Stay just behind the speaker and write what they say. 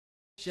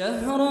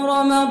شهر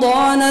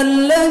رمضان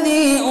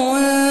الذي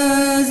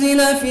أنزل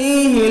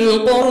فيه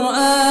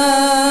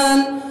القرآن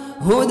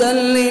هدى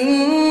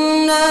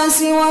للناس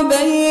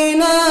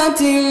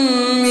وبينات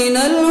من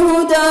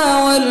الهدى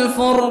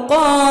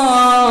والفرقان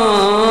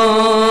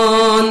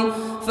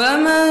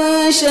فمن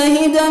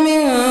شهد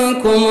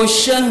منكم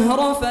الشهر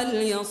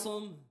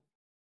فليصم.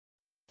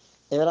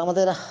 এবার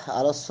আমাদের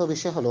আলোচ্য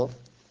বিষয় হলো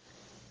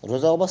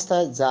রোজা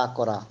অবস্থায় যা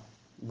করা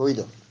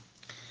বৈধ,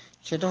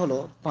 সেটা হলো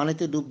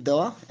পানিতে ডুব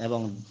দেওয়া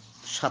এবং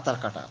সাঁতার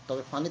কাটা।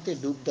 তবে পানিতে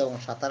ডুব দেওয়া এবং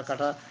সাঁতার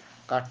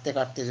কাটতে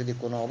কাটতে যদি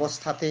কোনো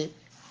অবস্থাতে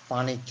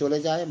পানি চলে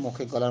যায়,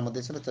 মুখে গলার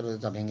মধ্যে চলে, তাহলে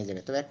রোজা ভেঙে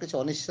যাবে। তবে একটা হচ্ছে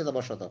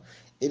অনিশ্চয়তাবশত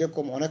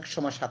এরকম অনেক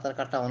সময় সাঁতার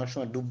কাটা, অনেক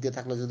সময় ডুব দিয়ে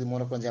থাকলে যদি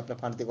মনে করেন যে আপনার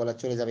পানিতে গলা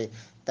চলে যাবে,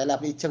 তাহলে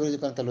আপনি ইচ্ছা করে যদি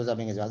করেন তাহলে রোজা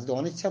ভেঙে যাবে। যদি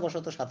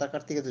অনিচ্ছাবশত সাঁতার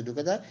কাটতে গিয়ে যদি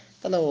ঢুকে যায়,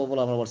 তাহলে ও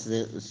বলে আমরা বলছি যে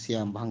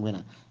সিয়াম ভাঙবে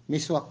না।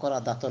 মিসওয়াক করা,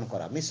 দাঁতন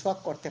করা। মিসওয়াক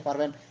করতে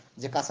পারবেন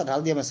যে কাঁচা ঢাল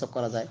দিয়ে মেসওয়াক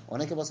করা যায়,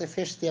 অনেকে বলছে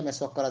ফেস দিয়ে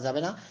মেসওয়াক করা যাবে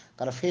না,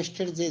 কারণ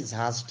ফেস্টের যে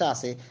ঝাঁজটা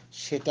আছে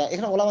সেটা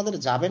এখানে ওলামাদের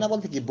যাবে না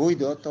বলতে কি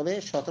বৈধ, তবে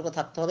সতর্ক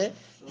থাকতে হবে।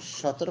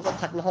 সতর্ক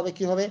থাকলে হবে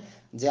কি হবে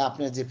যে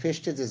আপনার যে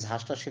ফেস্টের যে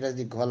ঝাঁজটা সেটা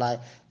যদি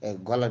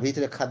গলার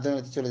ভিতরে খাদ্য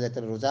চলে যায়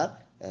তাহলে রোজার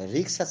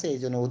রিস্ক আছে। এই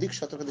জন্য অধিক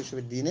সতর্কতা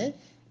হিসেবে দিনে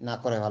না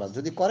করে ভালো।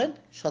 যদি করেন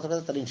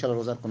সতর্কতা তাহলে ইনশাল্লাহ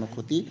রোজার কোনো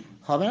ক্ষতি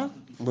হবে না।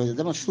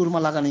 যেমন সুরমা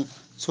লাগানি,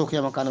 চোখে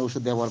এবং কানে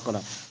ওষুধ ব্যবহার করা,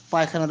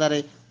 পায়খানা দ্বারে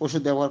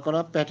ওষুধ ব্যবহার করা,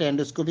 পেটে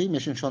এন্ডোস্কোপি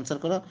মেশিন সঞ্চার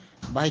করা,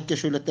 বাহিক্য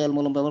শরীরে তেল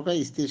মলম ব্যবহার করা,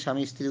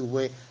 স্বামী স্ত্রী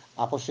উভয়ে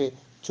আপোষে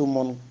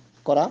চুম্বন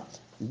করা,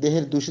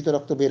 দেহের দূষিত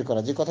রক্ত বের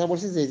করা। যে কথা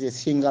বলছি যে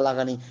সিঙ্গা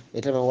লাগানি,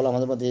 এটার ব্যাপারে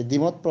আমাদের মধ্যে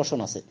দ্বিমত প্রশ্ন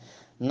আছে।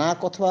 নাক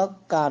অথবা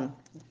কান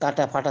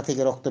কাটা ফাটা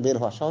থেকে রক্ত বের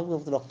হওয়া,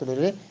 স্বাভাবিক রক্ত বের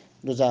হলে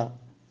রোজা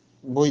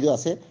বৈধ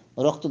আছে।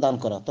 রক্তদান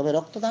করা, তবে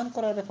রক্তদান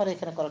করার ব্যাপারে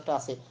এখানে করাটা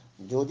আছে,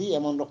 যদি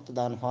এমন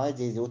রক্তদান হয়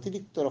যে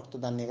অতিরিক্ত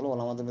রক্তদান নিয়ে গেল,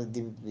 আমাদের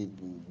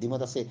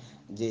দ্বিমত আছে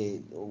যে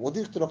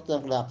অতিরিক্ত রক্তদান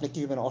করলে আপনি কি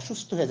হবেন,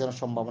 অসুস্থ হয়ে যাওয়ার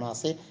সম্ভাবনা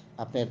আছে,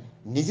 আপনার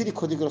নিজেরই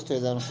ক্ষতিগ্রস্ত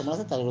হয়ে যাওয়ার সম্ভাবনা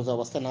আছে, তাহলে রোজা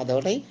অবস্থায় না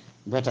দেওয়াটাই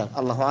বেটার।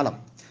 আল্লাহ আলাম।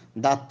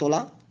 দাঁত তোলা,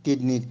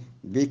 কিডনির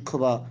বৃক্ষ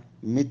বা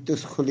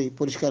মৃত্যুস্থলী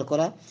পরিষ্কার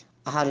করা,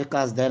 আহারের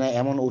কাজ দেয় না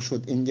এমন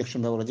ওষুধ ইনজেকশন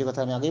ব্যবহার, যে কথা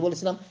আমি আগেই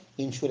বলেছিলাম।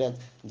 ইন্স্যুরেন্স,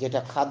 যেটা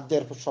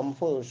খাদ্যের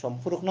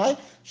সম্পূরক নয়,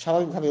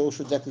 স্বাভাবিকভাবে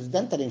ওষুধ জাতীয়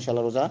দেন, তাহলে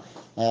ইনশাল্লাহ রোজা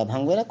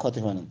ভাঙবে না, ক্ষতি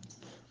হয় না।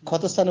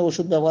 ক্ষতস্থানে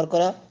ওষুধ ব্যবহার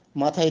করা,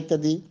 মাথা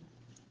ইত্যাদি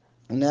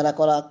নেড়া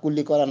করা,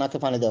 কুলি করা, নাকে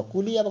পানি দেওয়া।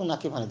 কুলি এবং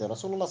নাকে পানি দেওয়া,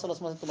 রাসূলুল্লাহ সাল্লাল্লাহু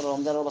আলাইহি ওয়াসাল্লাম তোমরা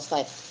রমজান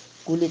অবস্থায়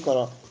কুলি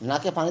করো,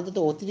 নাকে পানি দিতে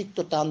অতিরিক্ত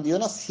টান দিও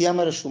না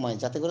সিয়ামের সময়,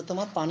 যাতে করে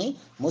তোমার পানি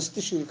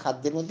মস্তিষ্ক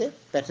খাদ্যের মধ্যে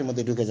পেটের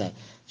মধ্যে ঢুকে যায়,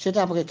 সেটা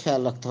আমাকে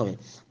খেয়াল রাখতে হবে।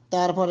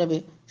 তারপরে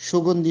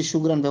সুগন্ধি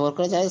সুগ্রাণ ব্যবহার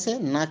করা যাচ্ছে,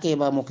 নাকে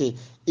বা মুখে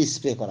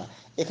স্প্রে করা।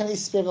 এখানে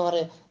স্প্রে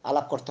ব্যবহারে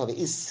আলাপ করতে হবে।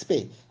 স্প্রে,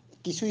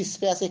 কিছু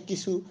স্প্রে আছে,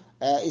 কিছু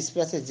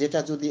স্প্রে আছে যেটা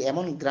যদি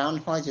এমন গ্রান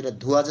হয় যেটা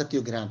ধোঁয়া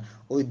জাতীয় গ্রান,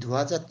 ওই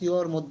ধোঁয়া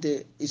জাতীয়র মধ্যে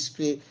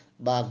স্প্রে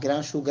বা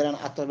গ্রান সুগ্রান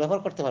আতর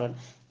ব্যবহার করতে পারেন।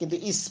 কিন্তু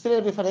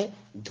স্প্রের ব্যাপারে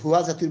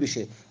ধোঁয়া জাতীয়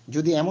বিষয়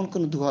যদি এমন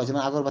কোনো ধোঁয়া হয়,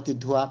 যেমন আগরবাতির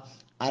ধোঁয়া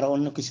আর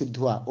অন্য কিছুর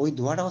ধোঁয়া, ওই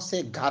ধোঁয়াটা হচ্ছে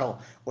গাঢ়,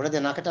 ওটা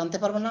দিয়ে নাকে টানতে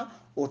পারবে না,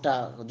 ওটা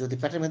যদি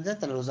পেটের মধ্যে যায়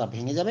তাহলে রোজা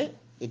ভেঙে যাবে,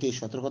 এটাই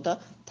সতর্কতা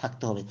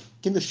থাকতে হবে।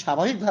 কিন্তু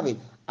স্বাভাবিকভাবে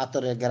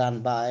আতরের গ্রান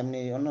বা এমনি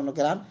অন্যান্য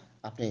গ্রান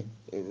আপনি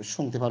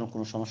শুনতে পারেন,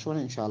 কোনো সমস্যা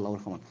নেই ইনশাআল্লাহ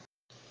রহমান।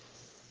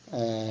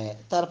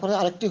 তারপরে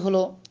আরেকটি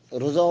হলো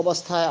রোজা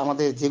অবস্থায়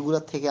আমাদের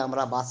যেগুলোর থেকে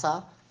আমরা বাঁচা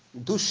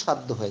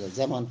দুঃসাধ্য হয়ে যায়,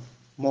 যেমন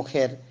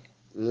মুখের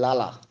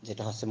লালা,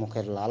 যেটা হচ্ছে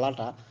মুখের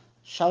লালাটা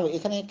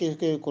এখানে কেউ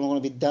কেউ কোনো কোনো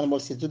বিদ্যান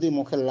বলছে যদি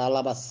মুখের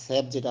লালা বা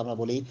স্যাপ যেটা আমরা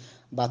বলি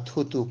বা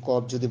থুতু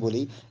কফ যদি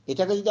বলি,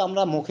 এটাকে যদি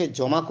আমরা মুখে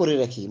জমা করে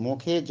রাখি,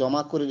 মুখে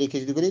জমা করে রেখে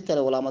যদি বলি,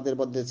 তাহলে ওলা আমাদের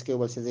মধ্যে কেউ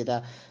বলছে যে এটা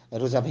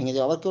রোজা ভেঙে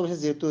যাওয়া। আবার কেউ বলছে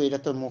যেহেতু এটা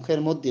তো মুখের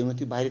মধ্যে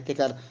বাইরে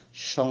থেকে আর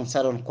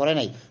সংসারণ করে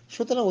নাই,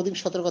 সুতরাং অধিক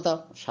সতর্কতা,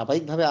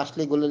 স্বাভাবিকভাবে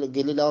আসলে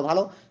গেলে দেওয়া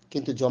ভালো,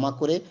 কিন্তু জমা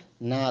করে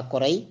না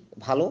করাই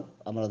ভালো,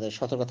 আমাদের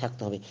সতর্ক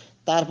থাকতে হবে।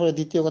 তারপরে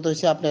দ্বিতীয় কথা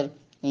হচ্ছে আপনার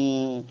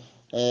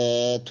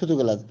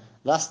থুতুগুলা,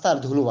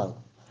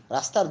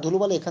 রাস্তার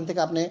ধুলোবালি এখান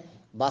থেকে আপনি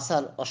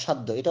বাঁচার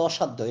অসাধ্য,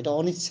 এটা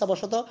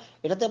অনিচ্ছাবশত,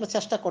 এটাতে আপনার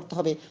চেষ্টা করতে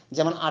হবে।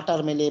 যেমন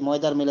আটার মেলে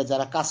ময়দার মেলে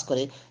যারা কাজ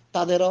করে,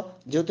 তাদেরও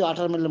যেহেতু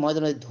আটার মেলে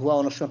ময়দার মেলে ধোঁয়া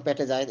অনেক সময়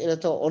পেটে যায়, এটা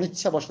তো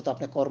অনিচ্ছাবশত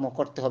আপনি কর্ম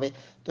করতে হবে।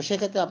 তো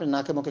সেক্ষেত্রে আপনি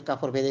নাকে মুখে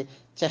কাপড় বেঁধে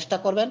চেষ্টা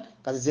করবেন,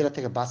 কাজে জেলা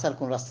থেকে বাঁচার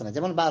কোনো রাস্তা নেই।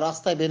 যেমন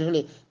রাস্তায় বের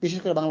হলে, বিশেষ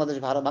করে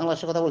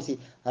বাংলাদেশের কথা বলছি,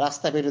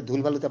 রাস্তায় বের হলে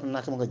ধুলবালিতে আপনার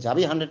নাকে মুখে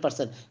যাবেই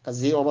 100%, কাজে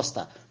যে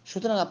অবস্থা,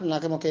 সুতরাং আপনি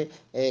নাকে মুখে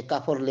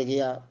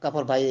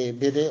কাপড় বাইরে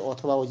বেঁধে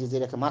অথবা ওই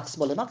যেটাকে মাস্ক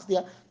বলে, মাস্ক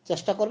দিয়া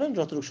চেষ্টা করবেন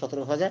যতটুকু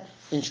সতর্ক হয়ে যায়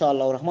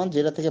ইনশাআল্লাহ রহমান,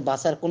 যেটা থেকে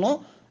বাঁচার কোনো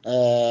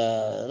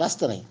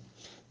রাস্তা নেই।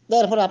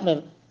 তারপরে আপনার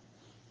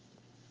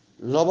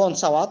লবণ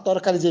চাওয়া,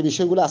 তরকারি যে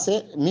বিষয়গুলো আছে,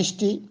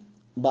 মিষ্টি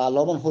বা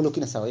লবণ হলো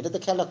কিনা চাওয়া, এটাতে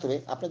খেয়াল রাখতে হবে।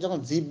 আপনি যখন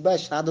জিহ্বায়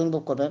স্বাদ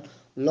অনুভব করবেন,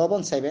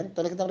 লবণ চাইবেন,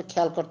 তাহলে কিন্তু আপনার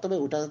খেয়াল করতে হবে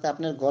ওটা যাতে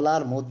আপনার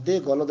গলার মধ্যে,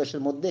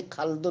 গলদেশের মধ্যে,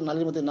 খাদ্য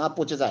নালীর মধ্যে না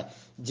পচে যায়।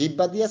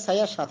 জিহ্বা দিয়ে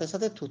ছাইয়ার সাথে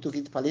সাথে থুতু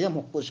ফালিয়ে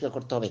মুখ পরিষ্কার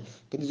করতে হবে।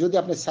 কিন্তু যদি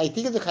আপনি ছাই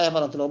থেকে যদি খাইয়া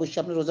পারেন, তাহলে অবশ্যই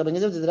আপনি রোজা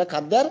ভেঙে যাবে, যেটা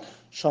খাদ্যের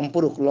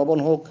সম্পূরক, লবণ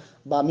হোক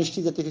বা মিষ্টি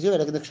জাতীয় কিছু,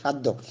 এটা কিন্তু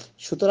খাদ্য।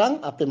 সুতরাং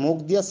আপনি মুখ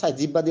দিয়ে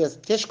জিহ্বা দিয়ে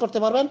টেস্ট করতে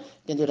পারবেন,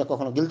 কিন্তু এটা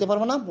কখনো গিলতে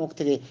পারবেন না, মুখ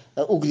থেকে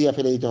উগলিয়া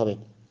ফেলে দিতে হবে।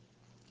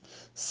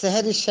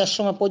 সেহরির শেষ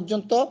সময়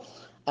পর্যন্ত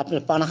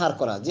আপনার পানাহার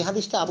করা, যে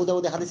হাদিসটা আবু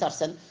দাউদে হাদিস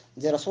আসছেন,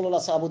 যে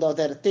রাসূলুল্লাহ আবু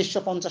দাউদের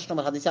 2350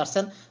 নম্বর হাদিসে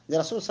আসছেন, যে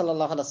রাসূল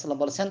সাল্লাল্লাহু আলাইহি ওয়াসাল্লাম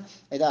বলেছেন,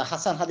 এটা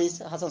হাসান হাদিস,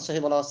 হাসান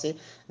সহিহ বলা হচ্ছে,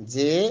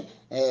 যে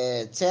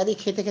চেয়ারি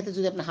খেতে খেতে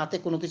যদি আপনার হাতে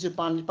কোনো কিছু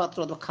পানির পাত্র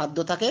অথবা খাদ্য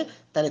থাকে,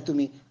 তাহলে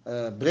তুমি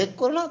ব্রেক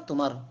করো না,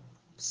 তোমার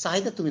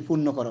চাহিদা তুমি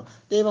পূর্ণ করো।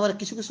 তো এই ব্যাপারে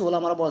কিছু কিছু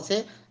ওলামারা বলছে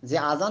যে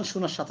আজান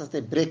শোনার সাথে সাথে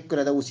ব্রেক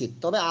করে দেওয়া উচিত,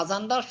 তবে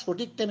আজানটা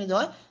সঠিক টাইমে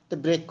হয় তো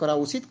ব্রেক করা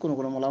উচিত কোনো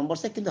কোনো ওলামা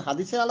বলছে। কিন্তু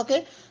হাদিসের আলোকে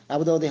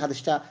আবু দাউদ এই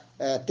হাদিসটা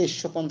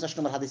 2350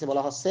 নম্বর হাদিসে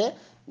বলা হচ্ছে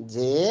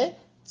যে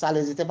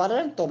চালিয়ে যেতে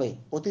পারবেন, তবে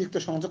অতিরিক্ত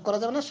সংযোগ করা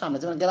যাবে না। সামনে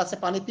যেমন গ্লাসে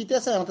পানি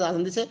পিতেছে, আমাদের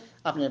আজান দিচ্ছে,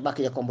 আপনি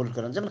বাকিটা কমপ্লিট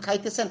করেন। যেমন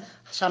খাইতেছেন,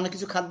 সামনে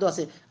কিছু খাদ্য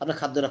আছে, আপনি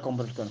খাদ্যটা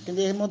কমপ্লিট করেন। কিন্তু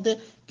এর মধ্যে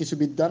কিছু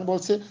বিদ্বান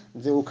বলছে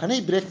যে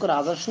ওখানেই ব্রেক করা,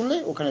 আজান শুনলে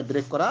ওখানে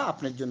ব্রেক করা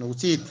আপনার জন্য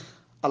উচিত।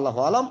 আল্লাহ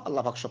আলম,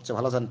 আল্লাহ পাক সবচেয়ে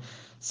ভালো জানেন।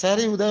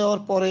 স্যারি উদয়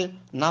হওয়ার পরে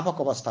নাপাক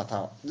অবস্থা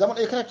থাকা, যেমন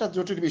এখানে একটা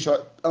জটিল বিষয়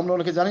আমরা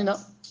অনেকে জানি না।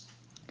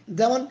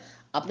 যেমন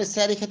আপনি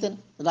স্যারি খেতেন,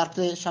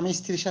 রাত্রে স্বামী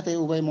স্ত্রীর সাথে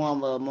উভয়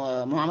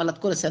মহামেলাত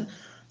করেছেন,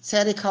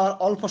 স্যারি খাওয়ার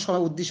অল্প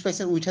সময় উদ্দেশ্য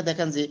পাইছেন, উঠে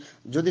দেখেন যে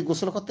যদি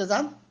গোসল করতে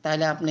যান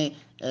তাহলে আপনি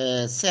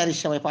স্যারির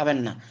সময় পাবেন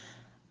না।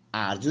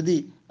 আর যদি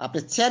আপনি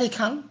চেয়ারি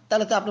খান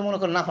তাহলে তো আপনি মনে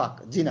করেন নাপাক,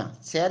 জি না,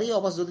 চেয়ারি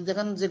অবশ্য যদি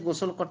দেখেন যে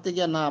গোসল করতে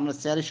গিয়ে না আমরা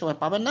চেয়ারির সময়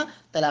পাবেন না,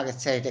 তাহলে আগে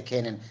চেয়ারিটা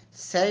খেয়ে নেন।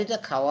 চেয়ারিটা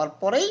খাওয়ার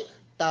পরেই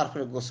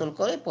তারপরে গোসল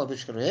করে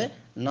প্রবেশ করে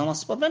নামাজ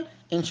পড়বেন,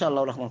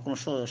 ইনশাআল্লাহ রহমান কোনো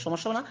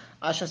সমস্যা হবে না।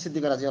 আয়েশা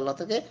সিদ্দিকা রাদিয়াল্লাহু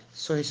থেকে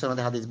সহিহ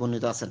সনদে হাদিস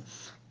বর্ণিত আছেন।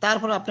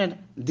 তারপরে আপনার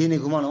দিনে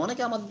ঘুমানো,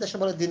 অনেকে আমাদের দেশে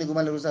বলে দিনে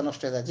ঘুমালে রোজা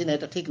নষ্ট হয়ে যায়, জি না,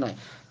 এটা ঠিক নয়।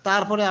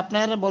 তারপরে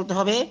আপনার বলতে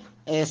হবে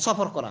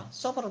সফর করা,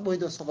 সফর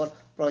বৈধ সফর,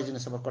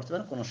 প্রয়োজনীয় সফর করতে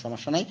পারেন, কোনো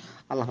সমস্যা নাই।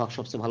 আল্লাহ পাক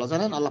সবচেয়ে ভালো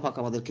জানেন। আল্লাহ পাক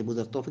আমাদেরকে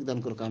বুঝার তৌফিক দান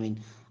করুক, আমিন।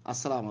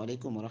 আসসালামু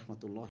আলাইকুম ওয়া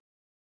রাহমাতুল্লাহ।